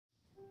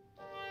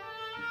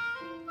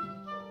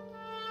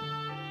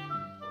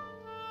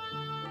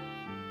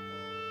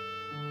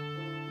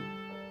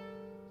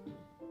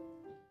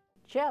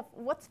Jeff,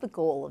 what's the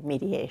goal of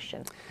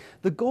mediation?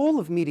 The goal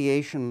of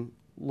mediation,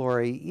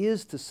 Lori,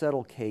 is to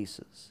settle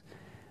cases.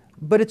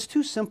 But it's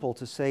too simple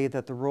to say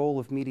that the role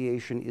of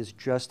mediation is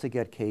just to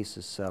get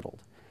cases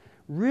settled.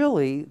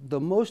 Really, the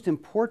most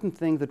important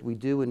thing that we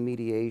do in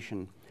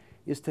mediation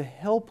is to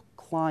help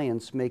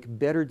clients make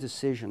better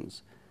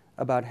decisions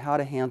about how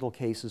to handle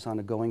cases on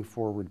a going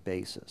forward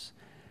basis.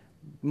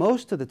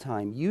 Most of the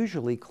time,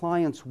 usually,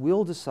 clients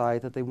will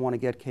decide that they want to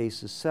get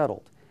cases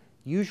settled.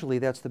 Usually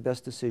that's the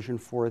best decision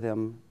for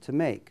them to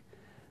make.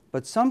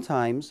 But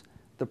sometimes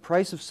the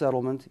price of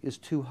settlement is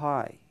too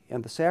high,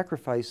 and the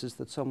sacrifices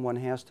that someone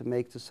has to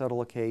make to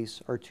settle a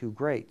case are too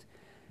great.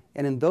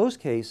 And in those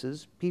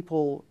cases,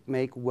 people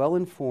make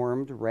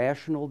well-informed,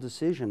 rational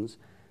decisions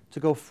to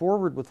go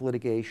forward with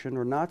litigation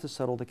or not to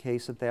settle the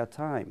case at that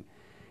time.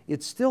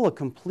 It's still a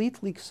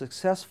completely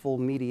successful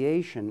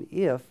mediation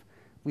if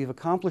we've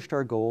accomplished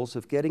our goals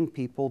of getting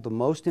people the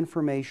most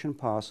information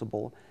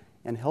possible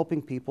and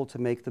helping people to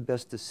make the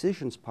best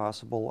decisions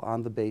possible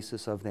on the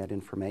basis of that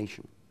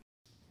information.